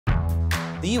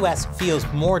the U.S. feels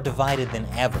more divided than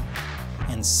ever,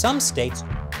 and some states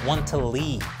want to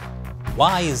leave.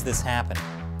 Why is this happening?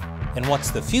 And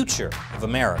what's the future of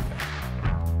America?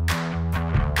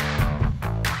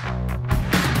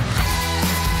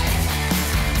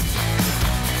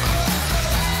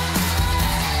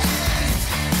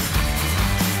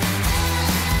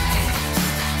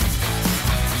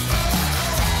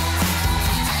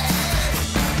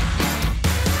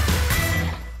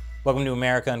 Welcome to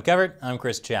America Uncovered. I'm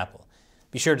Chris Chappell.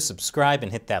 Be sure to subscribe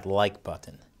and hit that like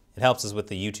button. It helps us with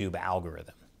the YouTube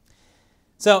algorithm.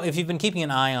 So, if you've been keeping an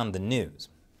eye on the news,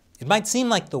 it might seem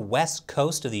like the west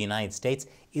coast of the United States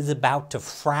is about to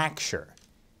fracture.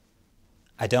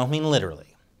 I don't mean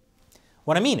literally.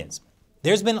 What I mean is,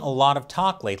 there's been a lot of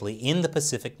talk lately in the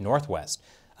Pacific Northwest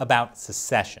about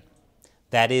secession.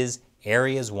 That is,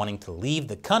 areas wanting to leave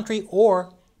the country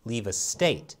or leave a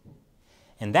state.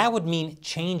 And that would mean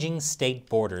changing state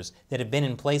borders that have been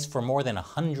in place for more than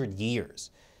 100 years.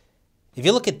 If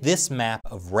you look at this map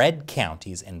of red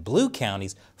counties and blue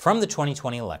counties from the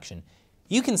 2020 election,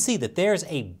 you can see that there's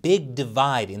a big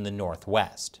divide in the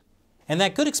Northwest. And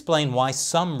that could explain why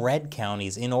some red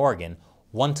counties in Oregon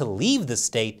want to leave the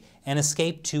state and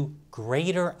escape to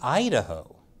Greater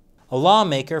Idaho. A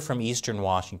lawmaker from Eastern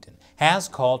Washington has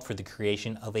called for the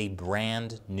creation of a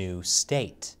brand new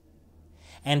state.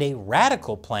 And a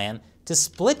radical plan to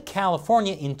split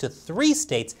California into 3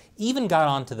 states even got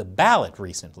onto the ballot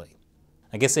recently.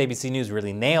 I guess ABC News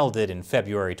really nailed it in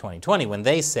February 2020 when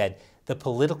they said the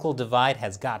political divide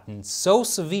has gotten so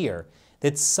severe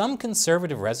that some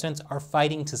conservative residents are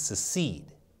fighting to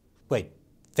secede. Wait,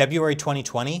 February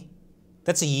 2020?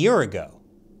 That's a year ago.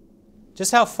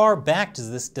 Just how far back does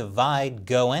this divide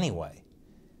go anyway?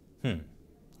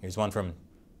 Here's one from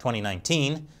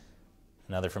 2019.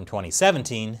 Another from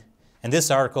 2017, and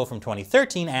this article from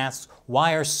 2013 asks,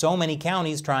 why are so many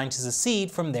counties trying to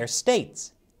secede from their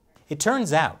states? It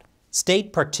turns out,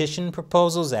 state partition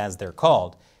proposals, as they're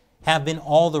called, have been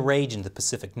all the rage in the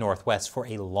Pacific Northwest for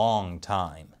a long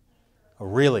time. A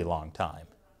really long time.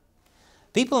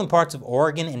 People in parts of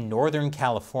Oregon and Northern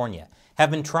California have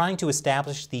been trying to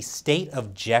establish the state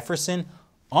of Jefferson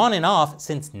on and off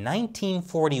since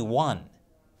 1941.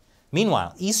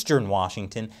 Meanwhile, Eastern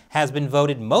Washington has been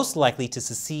voted most likely to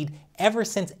secede ever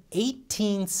since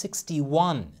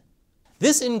 1861.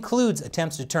 This includes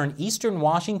attempts to turn Eastern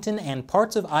Washington and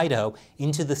parts of Idaho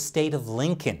into the state of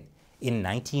Lincoln in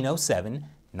 1907,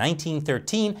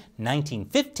 1913,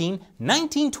 1915,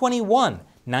 1921,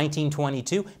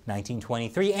 1922,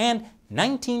 1923, and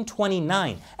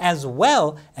 1929, as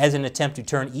well as an attempt to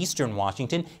turn Eastern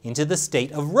Washington into the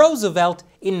state of Roosevelt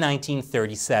in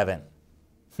 1937.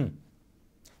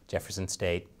 Jefferson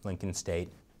State, Lincoln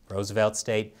State, Roosevelt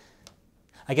State.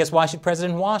 I guess why should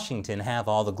President Washington have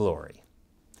all the glory?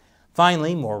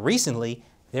 Finally, more recently,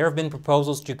 there have been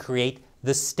proposals to create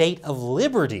the State of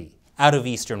Liberty out of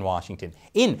Eastern Washington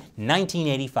in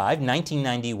 1985,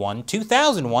 1991,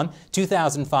 2001,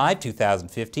 2005,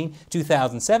 2015,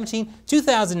 2017,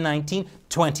 2019,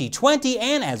 2020,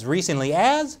 and as recently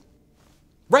as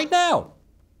right now.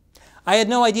 I had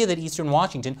no idea that Eastern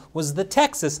Washington was the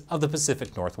Texas of the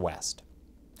Pacific Northwest.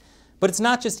 But it's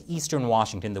not just Eastern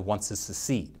Washington that wants to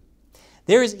secede.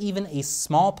 There is even a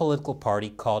small political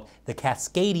party called the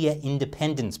Cascadia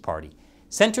Independence Party,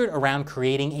 centered around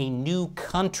creating a new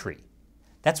country.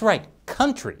 That's right,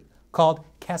 country, called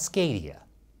Cascadia.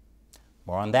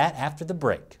 More on that after the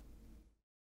break.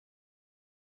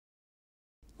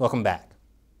 Welcome back.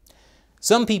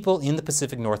 Some people in the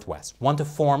Pacific Northwest want to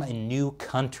form a new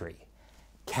country.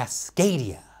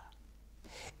 Cascadia.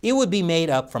 It would be made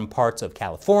up from parts of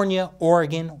California,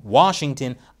 Oregon,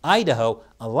 Washington, Idaho,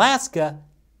 Alaska,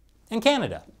 and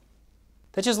Canada.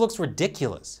 That just looks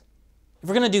ridiculous. If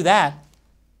we're going to do that,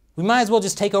 we might as well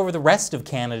just take over the rest of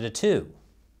Canada too.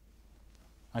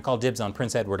 I call dibs on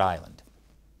Prince Edward Island.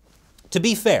 To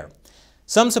be fair,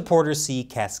 some supporters see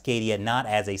Cascadia not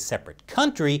as a separate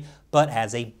country, but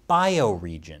as a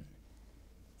bioregion.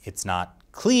 It's not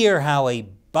clear how a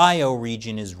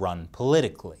bioregion is run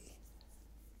politically.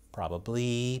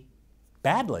 Probably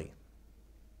badly.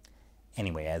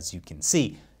 Anyway, as you can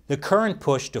see, the current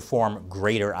push to form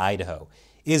Greater Idaho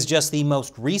is just the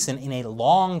most recent in a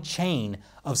long chain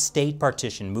of state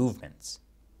partition movements.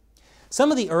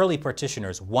 Some of the early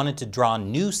partitioners wanted to draw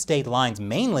new state lines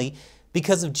mainly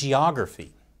because of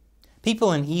geography.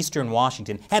 People in Eastern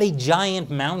Washington had a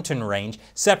giant mountain range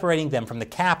separating them from the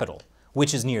capital,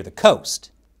 which is near the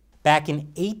coast. Back in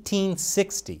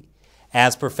 1860,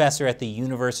 as professor at the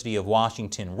University of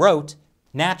Washington wrote,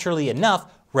 naturally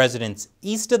enough, residents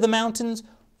east of the mountains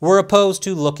were opposed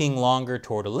to looking longer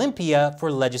toward Olympia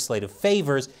for legislative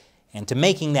favors and to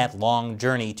making that long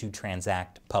journey to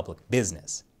transact public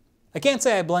business. I can't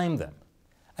say I blame them.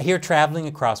 I hear traveling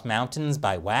across mountains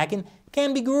by wagon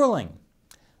can be grueling.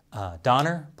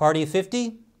 Donner, party of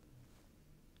 50?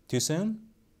 Too soon?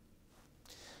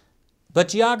 But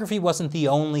geography wasn't the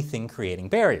only thing creating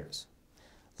barriers.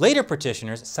 Later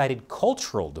petitioners cited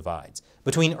cultural divides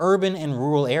between urban and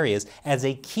rural areas as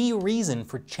a key reason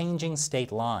for changing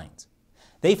state lines.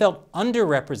 They felt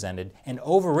underrepresented and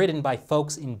overridden by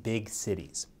folks in big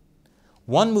cities.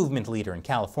 One movement leader in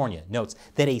California notes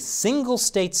that a single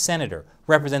state senator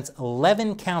represents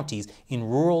 11 counties in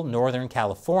rural Northern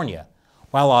California,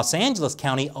 while Los Angeles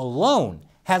County alone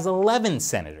has 11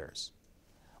 senators.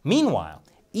 Meanwhile,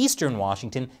 Eastern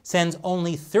Washington sends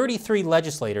only 33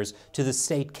 legislators to the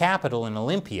state capitol in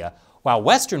Olympia, while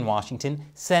Western Washington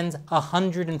sends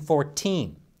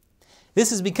 114.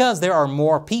 This is because there are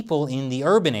more people in the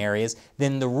urban areas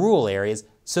than the rural areas,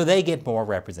 so they get more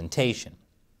representation.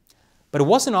 But it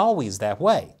wasn't always that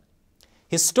way.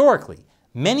 Historically,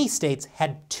 many states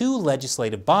had two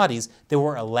legislative bodies that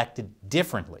were elected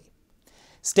differently.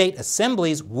 State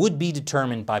assemblies would be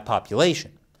determined by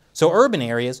population, so urban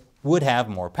areas would have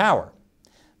more power.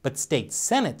 But state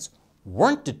senates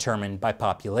weren't determined by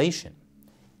population.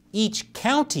 Each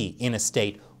county in a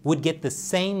state would get the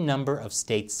same number of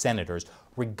state senators,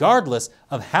 regardless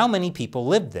of how many people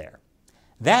lived there.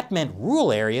 That meant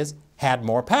rural areas had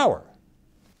more power.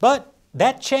 But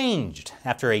that changed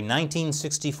after a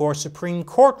 1964 Supreme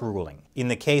Court ruling in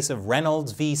the case of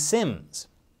Reynolds v. Sims.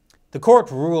 The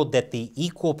court ruled that the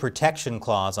Equal Protection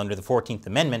Clause under the 14th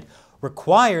Amendment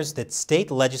requires that state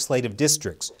legislative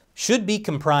districts should be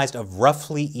comprised of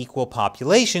roughly equal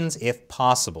populations if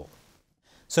possible.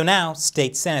 So now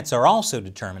state senates are also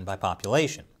determined by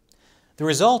population. The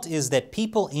result is that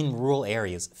people in rural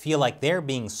areas feel like they're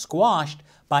being squashed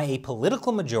by a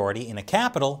political majority in a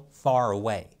capital far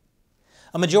away.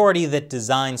 A majority that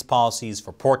designs policies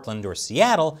for Portland or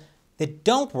Seattle that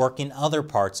don't work in other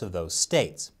parts of those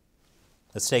states.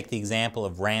 Let's take the example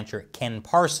of rancher Ken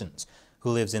Parsons, who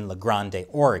lives in La Grande,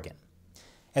 Oregon.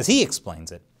 As he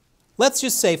explains it, let's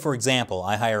just say, for example,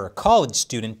 I hire a college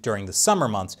student during the summer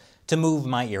months to move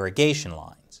my irrigation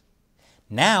lines.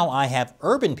 Now I have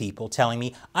urban people telling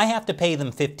me I have to pay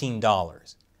them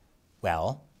 $15.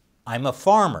 Well, I'm a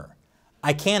farmer.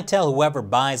 I can't tell whoever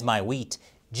buys my wheat,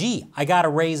 gee, I gotta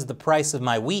raise the price of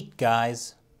my wheat,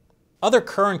 guys. Other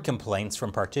current complaints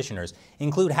from partitioners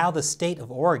include how the state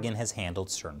of Oregon has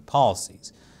handled certain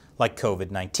policies, like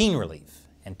COVID-19 relief,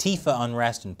 Antifa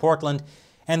unrest in Portland,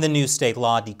 and the new state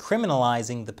law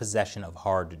decriminalizing the possession of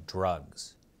hard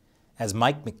drugs. As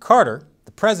Mike McCarter,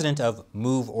 the president of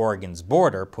Move Oregon's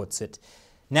Border, puts it,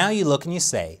 now you look and you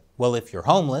say, well, if you're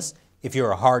homeless, if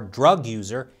you're a hard drug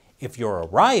user, if you're a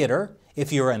rioter,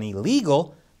 if you're an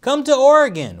illegal, come to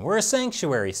Oregon, we're a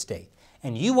sanctuary state,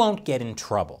 and you won't get in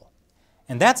trouble.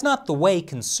 And that's not the way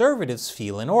conservatives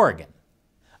feel in Oregon.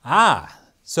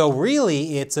 So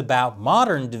really it's about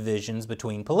modern divisions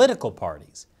between political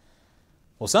parties.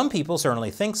 Well, some people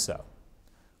certainly think so.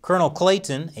 Colonel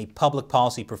Clayton, a public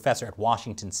policy professor at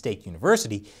Washington State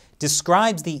University,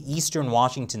 describes the Eastern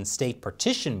Washington state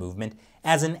partition movement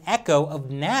as an echo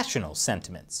of national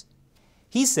sentiments.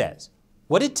 He says,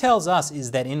 what it tells us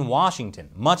is that in Washington,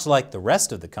 much like the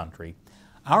rest of the country,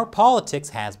 our politics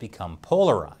has become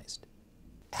polarized.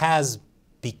 Has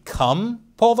become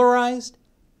polarized?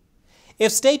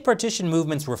 If state partition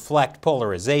movements reflect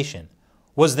polarization,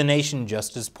 was the nation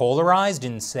just as polarized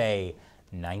in, say,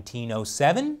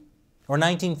 1907, or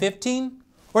 1915,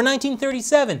 or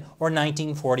 1937, or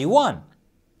 1941?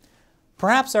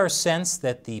 Perhaps our sense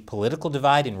that the political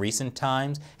divide in recent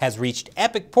times has reached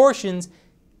epic proportions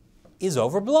is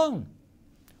overblown.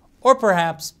 Or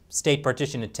perhaps state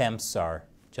partition attempts are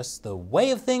just the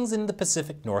way of things in the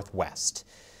Pacific Northwest.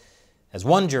 As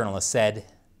one journalist said,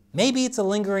 maybe it's a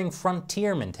lingering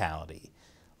frontier mentality.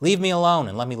 Leave me alone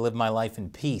and let me live my life in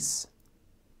peace.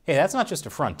 Hey, that's not just a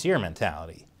frontier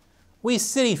mentality. We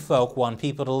city folk want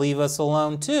people to leave us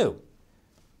alone too.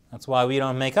 That's why we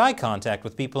don't make eye contact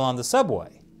with people on the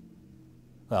subway.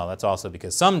 Well, that's also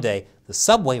because someday the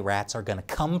subway rats are going to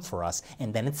come for us,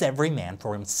 and then it's every man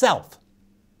for himself.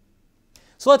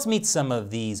 So let's meet some of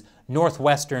these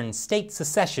Northwestern state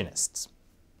secessionists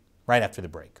right after the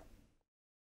break.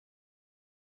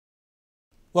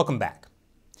 Welcome back.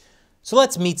 So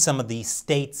let's meet some of the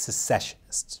state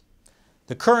secessionists.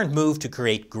 The current move to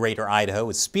create Greater Idaho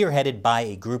is spearheaded by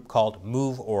a group called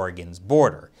Move Oregon's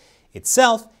Border,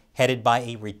 itself headed by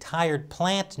a retired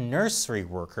plant nursery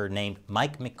worker named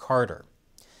Mike McCarter.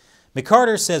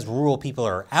 McCarter says rural people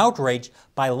are outraged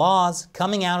by laws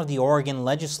coming out of the Oregon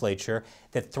legislature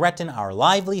that threaten our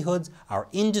livelihoods, our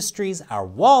industries, our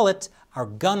wallet, our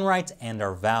gun rights, and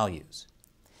our values.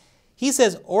 He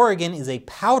says Oregon is a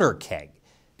powder keg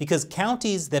because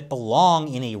counties that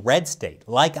belong in a red state,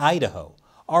 like Idaho,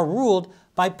 are ruled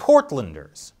by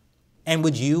Portlanders. And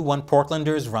would you want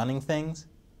Portlanders running things?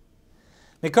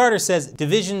 McCarter says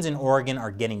divisions in Oregon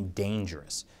are getting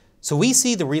dangerous. So we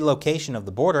see the relocation of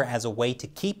the border as a way to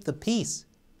keep the peace.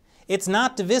 It's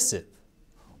not divisive.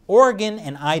 Oregon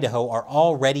and Idaho are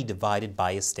already divided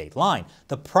by a state line.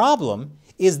 The problem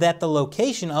is that the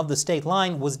location of the state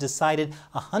line was decided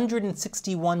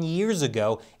 161 years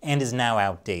ago and is now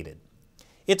outdated.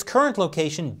 Its current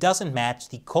location doesn't match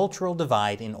the cultural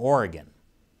divide in Oregon.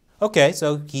 Okay,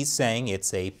 so he's saying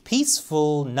it's a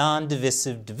peaceful,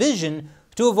 non-divisive division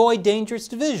to avoid dangerous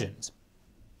divisions.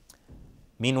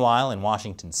 Meanwhile, in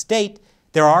Washington state,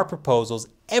 there are proposals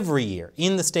every year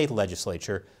in the state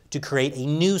legislature to create a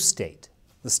new state,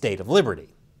 the state of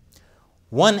liberty.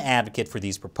 One advocate for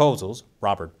these proposals,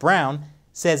 Robert Brown,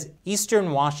 says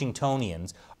Eastern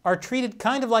Washingtonians are treated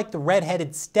kind of like the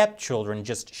red-headed stepchildren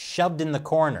just shoved in the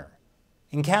corner.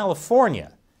 In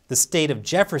California, the state of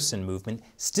Jefferson movement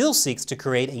still seeks to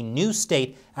create a new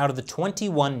state out of the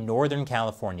 21 Northern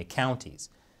California counties.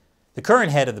 The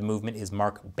current head of the movement is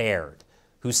Mark Baird,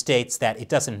 who states that it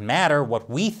doesn't matter what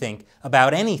we think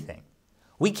about anything.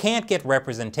 We can't get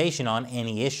representation on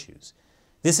any issues.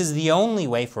 This is the only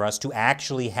way for us to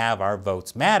actually have our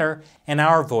votes matter and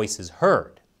our voices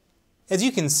heard. As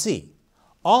you can see,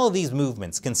 all of these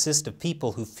movements consist of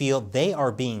people who feel they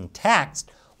are being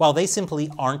taxed while they simply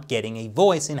aren't getting a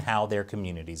voice in how their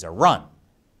communities are run.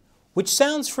 Which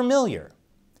sounds familiar.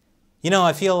 You know,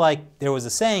 I feel like there was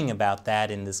a saying about that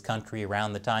in this country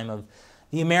around the time of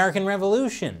the American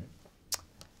Revolution.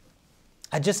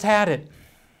 I just had it.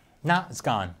 Nah, it's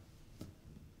gone.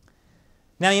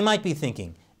 Now you might be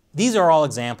thinking, these are all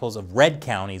examples of red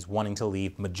counties wanting to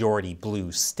leave majority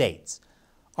blue states.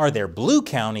 Are there blue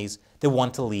counties that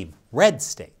want to leave red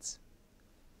states?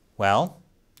 Well,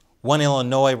 one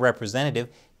Illinois representative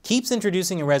keeps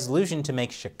introducing a resolution to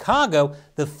make Chicago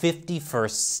the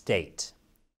 51st state.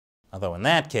 Although in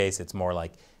that case, it's more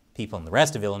like people in the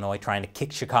rest of Illinois trying to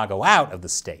kick Chicago out of the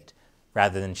state,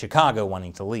 rather than Chicago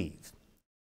wanting to leave.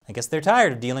 I guess they're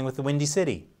tired of dealing with the Windy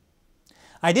City.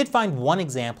 I did find one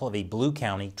example of a blue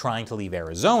county trying to leave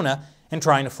Arizona and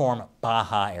trying to form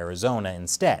Baja, Arizona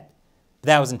instead.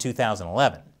 That was in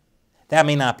 2011. That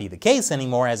may not be the case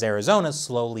anymore as Arizona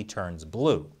slowly turns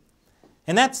blue.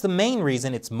 And that's the main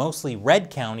reason it's mostly red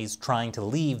counties trying to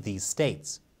leave these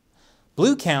states.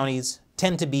 Blue counties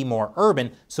tend to be more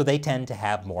urban, so they tend to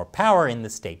have more power in the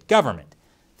state government,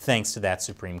 thanks to that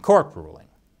Supreme Court ruling.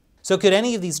 So could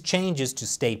any of these changes to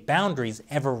state boundaries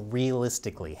ever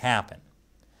realistically happen?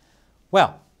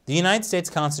 Well, the United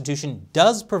States Constitution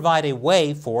does provide a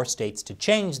way for states to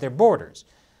change their borders,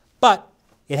 but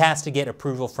it has to get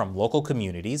approval from local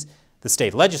communities, the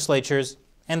state legislatures,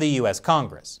 and the U.S.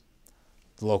 Congress.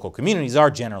 The local communities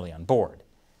are generally on board.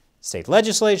 State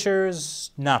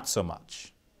legislatures, not so much.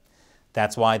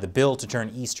 That's why the bill to turn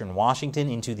Eastern Washington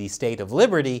into the state of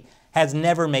liberty has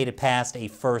never made it past a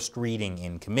first reading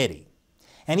in committee.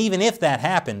 And even if that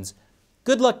happens,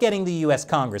 good luck getting the U.S.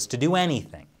 Congress to do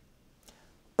anything.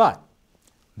 But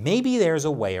maybe there's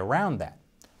a way around that,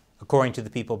 according to the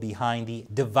people behind the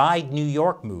Divide New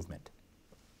York movement.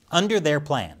 Under their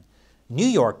plan, New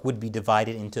York would be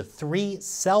divided into 3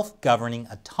 self-governing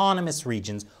autonomous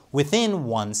regions within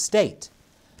one state.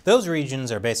 Those regions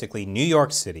are basically New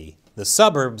York City, the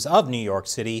suburbs of New York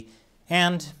City,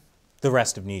 and the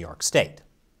rest of New York State.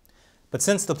 But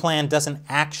since the plan doesn't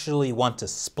actually want to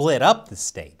split up the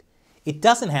state, it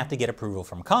doesn't have to get approval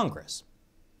from Congress.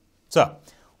 So,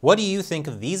 what do you think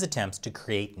of these attempts to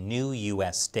create new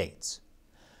U.S. states?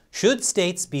 Should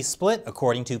states be split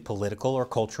according to political or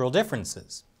cultural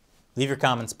differences? Leave your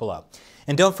comments below.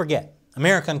 And don't forget,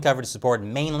 America Uncovered is supported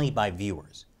mainly by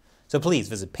viewers. So please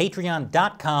visit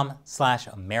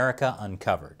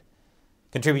patreon.com/AmericaUncovered.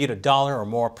 Contribute $1 or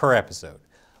more per episode.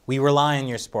 We rely on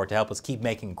your support to help us keep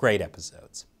making great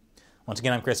episodes. Once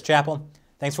again, I'm Chris Chappell.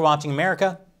 Thanks for watching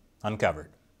America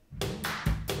Uncovered.